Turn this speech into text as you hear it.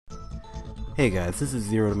Hey guys, this is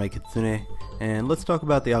Zerodomai Kitsune, and let's talk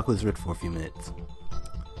about the Oculus Rift for a few minutes.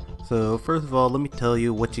 So first of all, let me tell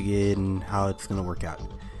you what you get and how it's going to work out.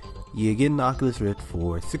 You get an Oculus Rift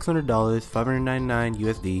for $600, $599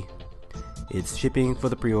 USD. It's shipping for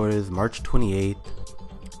the pre-orders March 28th.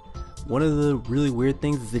 One of the really weird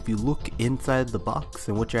things is if you look inside the box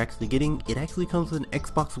and what you're actually getting, it actually comes with an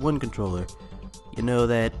Xbox One controller. You know,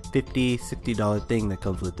 that $50, $60 thing that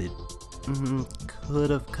comes with it.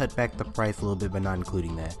 Could have cut back the price a little bit by not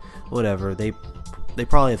including that. Whatever, they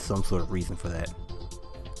probably have some sort of reason for that.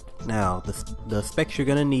 Now, the specs you're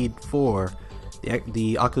gonna need for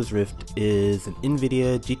the Oculus Rift is an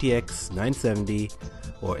NVIDIA GTX 970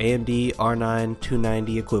 or AMD R9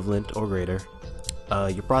 290 equivalent or greater.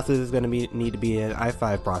 Your processor is gonna need to be an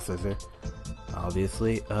i5 processor.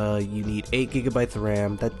 Obviously, you need 8 gigabytes of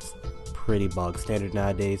RAM. That's pretty bog standard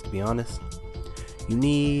nowadays, to be honest. You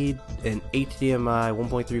need an HDMI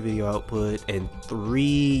 1.3 video output and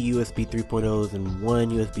 3 USB 3.0s and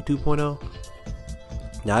 1 USB 2.0.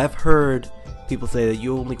 Now I've heard people say that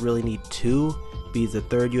you only really need 2 because the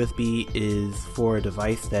third USB is for a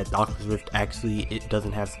device that the Oculus Rift it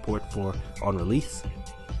doesn't have support for on release.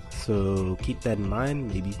 So keep that in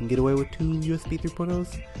mind. Maybe you can get away with 2 USB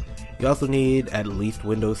 3.0s. You also need at least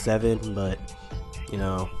Windows 7, but you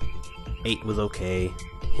know, 8 was okay.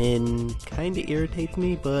 10 kinda irritates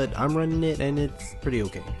me, but I'm running it and it's pretty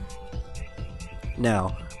okay.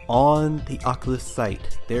 Now, on the Oculus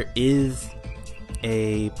site, there is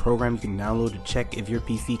a program you can download to check if your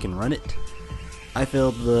PC can run it. I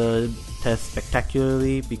failed the test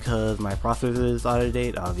spectacularly because my processor is out of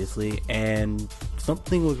date, obviously, and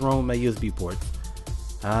something was wrong with my USB ports.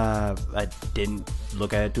 I didn't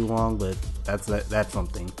look at it too long, but that's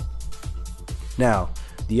something. Now,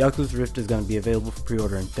 the Oculus Rift is going to be available for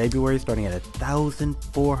pre-order in February, starting at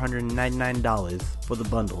 $1,499 for the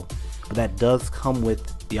bundle. But that does come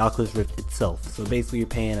with the Oculus Rift itself. So basically you're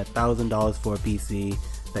paying $1,000 for a PC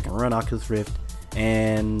that can run Oculus Rift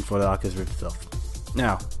and for the Oculus Rift itself.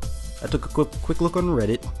 Now, I took a quick look on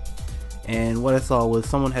Reddit, and what I saw was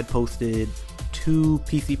someone had posted 2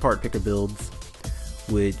 PC part picker builds,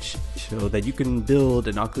 which show that you can build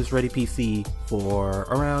an Oculus Ready PC for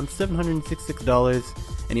around $766,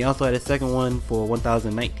 and he also had a second one for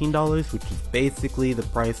 $1,019, which is basically the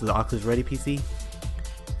price of the Oculus Ready PC.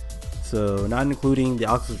 So not including the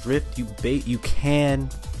Oculus Rift, you can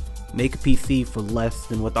make a PC for less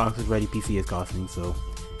than what the Oculus Ready PC is costing, so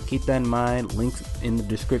keep that in mind. Links in the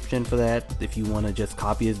description for that if you want to just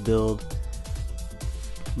copy his build.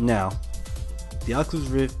 Now, the Oculus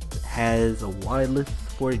Rift has a wide list of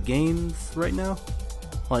supported games right now,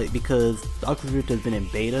 because the Oculus Rift has been in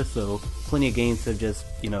beta, so plenty of games have just,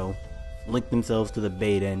 linked themselves to the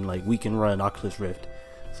beta and we can run Oculus Rift.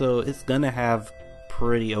 So it's gonna have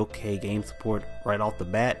pretty okay game support right off the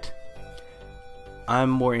bat. I'm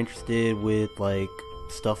more interested with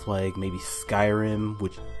stuff like maybe Skyrim,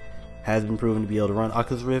 which has been proven to be able to run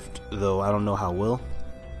Oculus Rift, though I don't know how well.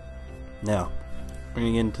 Now, we're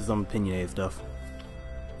gonna get into some opinionated stuff.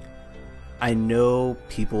 I know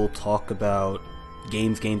people talk about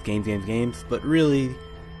games, but really,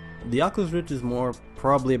 the Oculus Rift is more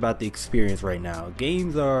probably about the experience right now.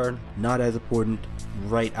 Games are not as important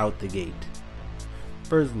right out the gate.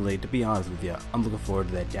 Personally, to be honest with you, I'm looking forward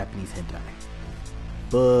to that Japanese hentai.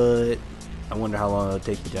 But I wonder how long it'll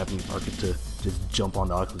take the Japanese market to just jump on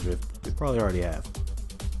the Oculus Rift. They probably already have.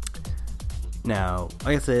 Now,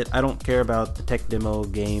 like I said, I don't care about the tech demo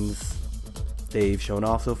games they've shown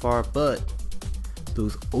off so far, but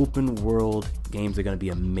those open world games are going to be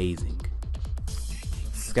amazing.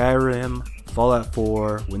 Skyrim, Fallout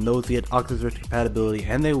 4, when those get Oculus Rift compatibility,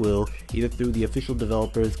 and they will, either through the official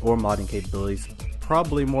developers or modding capabilities,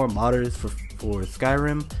 probably more modders for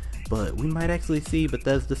Skyrim, but we might actually see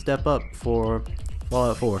Bethesda step up for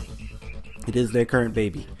Fallout 4. It is their current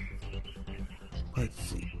baby. Let's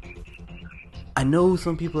see. I know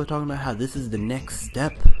some people are talking about how this is the next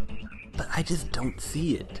step, but I just don't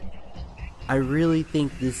see it. I really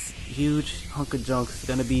think this huge hunk of junk is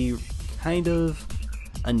gonna be kind of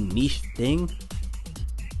a niche thing.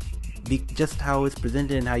 Just how it's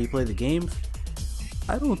presented and how you play the games.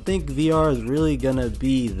 I don't think VR is really gonna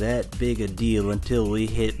be that big a deal until we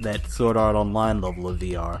hit that Sword Art Online level of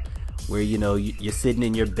VR, where you're sitting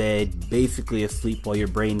in your bed, basically asleep while your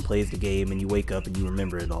brain plays the game, and you wake up and you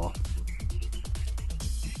remember it all.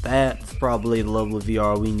 That's probably the level of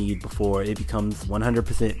VR we need before it becomes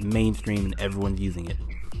 100% mainstream and everyone's using it.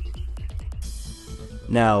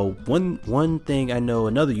 Now, one thing I know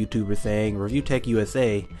another YouTuber saying, Review Tech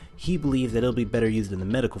USA, he believes that it'll be better used in the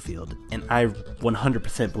medical field, and I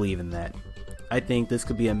 100% believe in that. I think this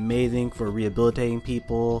could be amazing for rehabilitating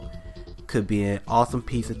people. Could be an awesome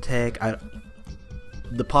piece of tech.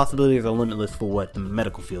 The possibilities are limitless for what the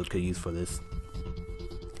medical field could use for this.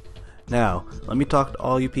 Now, let me talk to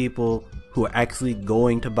all you people who are actually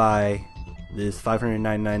going to buy this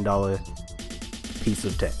 $599 piece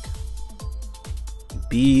of tech.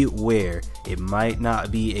 Beware, it might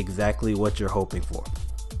not be exactly what you're hoping for.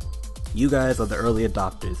 You guys are the early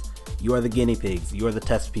adopters. You are the guinea pigs. You are the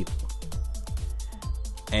test people.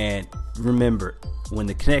 And remember, when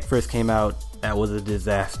the Kinect first came out, that was a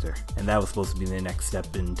disaster, and that was supposed to be the next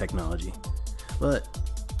step in technology. But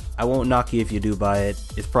I won't knock you if you do buy it.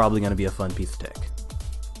 It's probably going to be a fun piece of tech.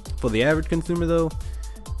 For the average consumer though,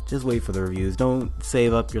 just wait for the reviews. Don't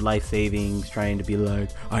save up your life savings trying to be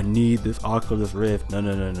like, I need this Oculus Rift.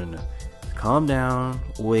 No. Calm down,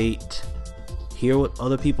 wait, hear what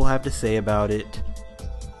other people have to say about it,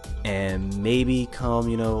 and maybe come,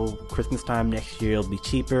 Christmas time next year it'll be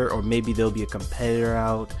cheaper, or maybe there'll be a competitor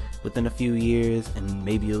out within a few years, and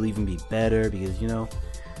maybe it'll even be better, because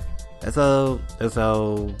that's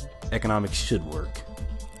how economics should work.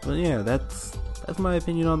 But yeah, that's my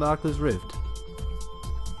opinion on the Oculus Rift.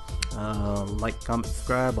 Like, comment,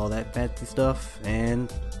 subscribe, all that fancy stuff, and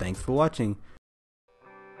thanks for watching.